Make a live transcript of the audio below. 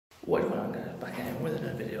What is going on, guys? Back in with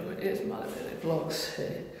another video. It's Matt really vlogs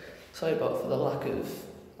here. Sorry about for the lack of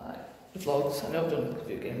vlogs. I know I've done a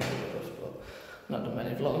few game videos, but I've not done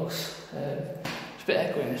many vlogs. It's a bit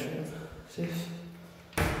echoey in this room. See if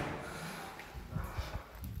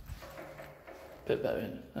bit better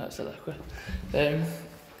in. That's a echo.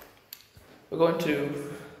 We're going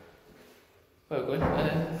to. Where we're going?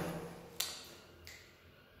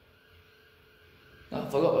 I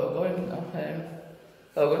forgot where we're going now.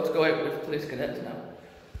 We're going to GoApe with Police Connect now.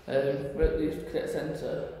 We're at the Cadet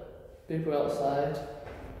Centre. People are outside.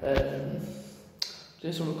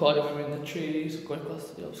 Doing some recording when we're in the trees, going across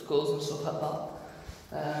the obstacles and stuff like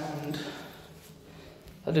that. And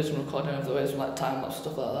I did some recording of the way, some like time lapse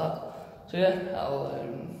stuff like that. So yeah, I'll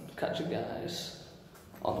catch you guys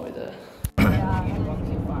on the way there.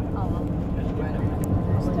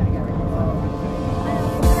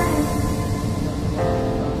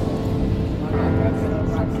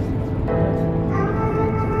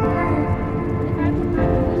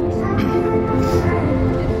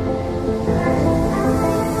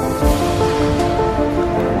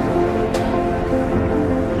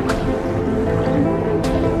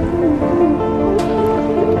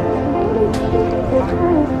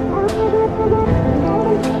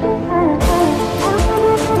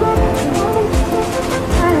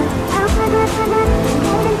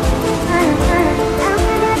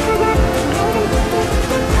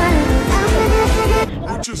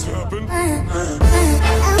 Just happened.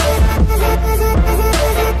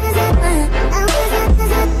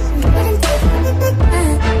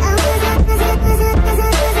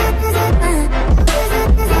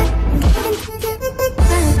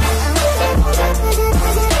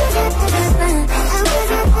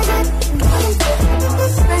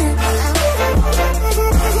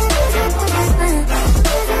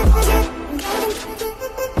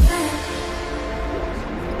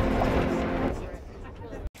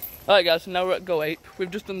 Alright guys, so now we're at GoApe. We've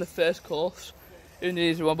just done the first course, doing the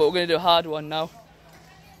easy one, but we're going to do a hard one now.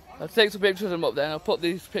 I'll take some pictures of them up there and I'll put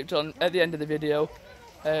these pictures on at the end of the video.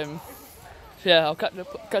 So yeah, I'll catch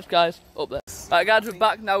you guys up there. Alright guys, we're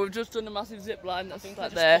back now. We've just done a massive zip line that's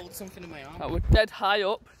like there. Something in my arm. We're dead high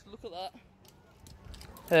up. Look at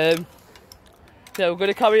that. Yeah, we're going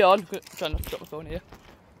to carry on. I'm trying not to drop my phone here.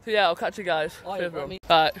 So yeah, I'll catch you guys further on.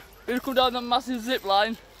 Alright, we've come down the massive zip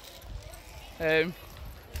line.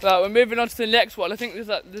 Right, we're moving on to the next one. I think there's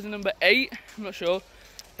a number 8, I'm not sure.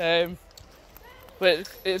 But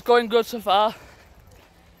it's going good so far.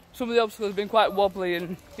 Some of the obstacles have been quite wobbly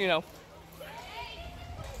and, you know.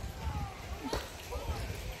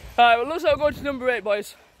 Alright, well, looks like we're going to number 8,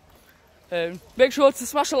 boys. Make sure to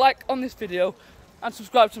smash a like on this video and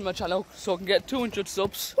subscribe to my channel so I can get 200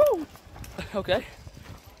 subs. Woo! Okay.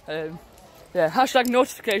 Yeah, hashtag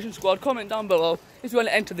notification squad. Comment down below if you want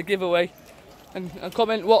to enter the giveaway. And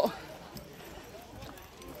comment what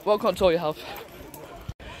console you have.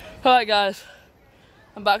 Alright guys,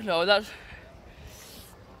 I'm back now. I'm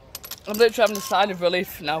literally having a sign of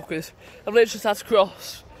relief now because I've literally had to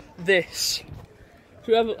cross this. So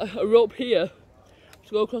we have a rope here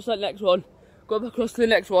to go across that next one, go back across to the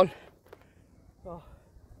next one. Oh,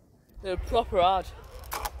 they're proper hard.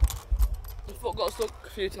 The foot got stuck a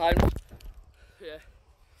few times. Yeah.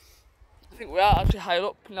 I think we are actually higher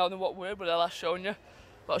up now than what we were, but I'll last showing you.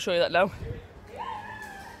 But I'll show you that now.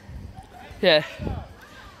 Yeah,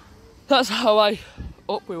 that's how high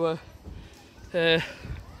up we were. Yeah,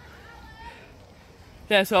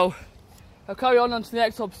 so I'll carry on to the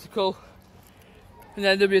next obstacle, and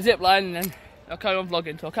then there'll be a zip line, and then I'll carry on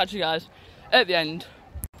vlogging. So I'll catch you guys at the end.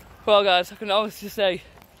 Well, guys, I can honestly say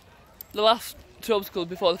the last 2 obstacles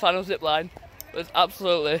before the final zip line was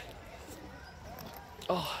absolutely.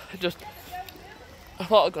 Oh, I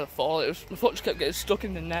thought I was going to fall. My foot just kept getting stuck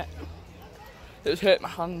in the net. It was hurting my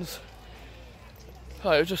hands. Oh,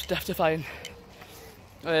 it was just death-defying.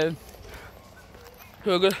 So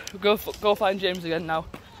we're going to go find James again now.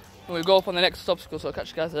 And we'll go up on the next obstacle, so I'll catch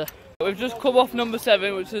you guys there. We've just come off number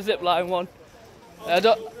 7, which is the zip line one. I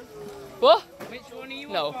don't... What? Which one are you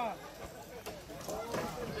No. on?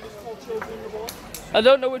 I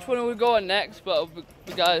don't know which one we're going next, but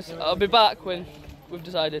I'll be back when we've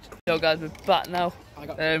decided. Yo guys, we're back now.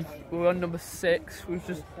 We're on number 6. We've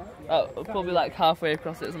just probably like halfway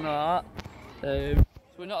across it, something like that. So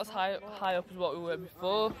we're not as high up as what we were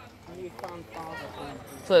before.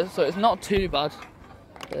 So it's not too bad.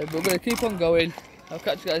 But we're going to keep on going. I'll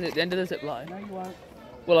catch you guys at the end of the zip line. No, you won't.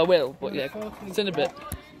 Well, I will, but yeah, it's in a bit.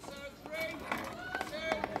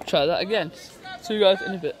 Try that again. See you guys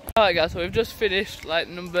in a bit. Alright guys, so we've just finished like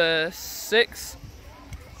number 6.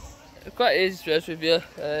 Quite easy to be honest with you.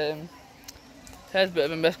 Hair's a bit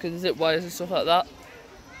of a mess because of zip wires and stuff like that.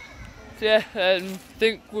 So yeah, I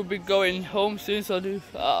think we'll be going home soon, so I'll do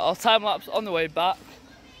our time lapse on the way back.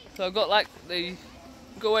 So I've got like the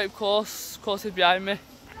GoApe course is behind me,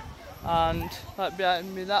 and like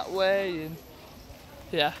behind me that way, and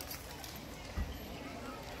yeah.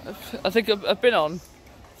 I think I've been on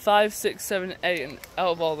 5, 6, 7, 8, and out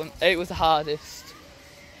of all of them, 8 was the hardest.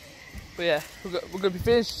 But yeah, we're going to be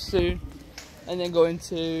finished soon, and then going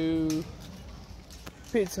to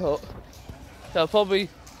Pizza Hut. So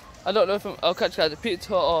I don't know if I'll catch you guys at Pizza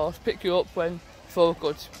Hut or pick you up before we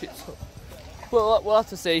go to Pizza Hut. We'll have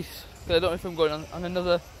to see, because I don't know if I'm going on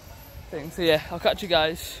another thing. So yeah, I'll catch you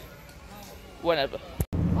guys whenever.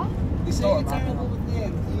 You say you're terrible with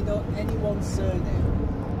names. Do you know anyone's surname?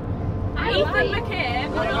 Ethan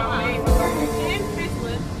McCabe, James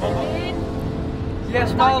Bisland,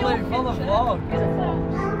 Yes, Marley, full of vlog.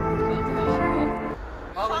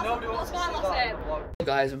 Marley, nobody wants to see that vlog.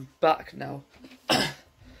 Guys, I'm back now.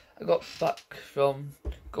 I got back from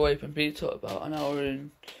GoApe and Pizza Hut about an hour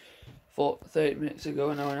and 30 minutes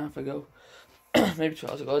ago, an hour and a half ago. Maybe 2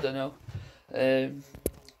 hours ago, I don't know.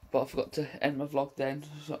 But I forgot to end my vlog then,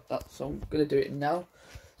 so I'm going to do it now.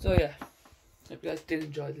 So yeah, hope you guys did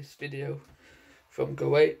enjoy this video from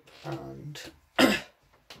GoApe, and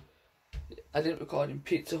I didn't record in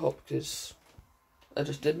Pizza Hut because I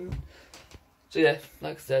just didn't. So yeah,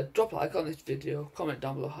 like I said, drop a like on this video, comment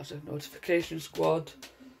down below, hashtag notification squad.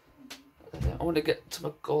 I want to get to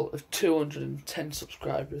my goal of 210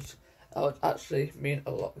 subscribers. That would actually mean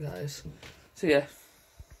a lot, guys. So yeah,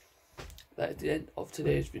 that is the end of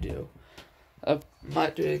today's video. I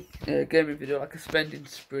might do a gaming video, like a spending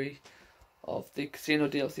spree of the casino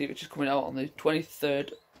DLC, which is coming out on the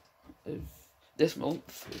 23rd of this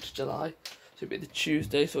month, which is July. So it'll be the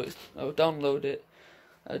Tuesday, so I'll download it.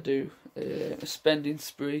 I do a spending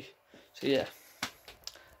spree. So yeah,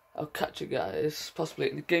 I'll catch you guys possibly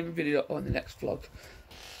in the gaming video or in the next vlog.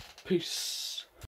 Peace.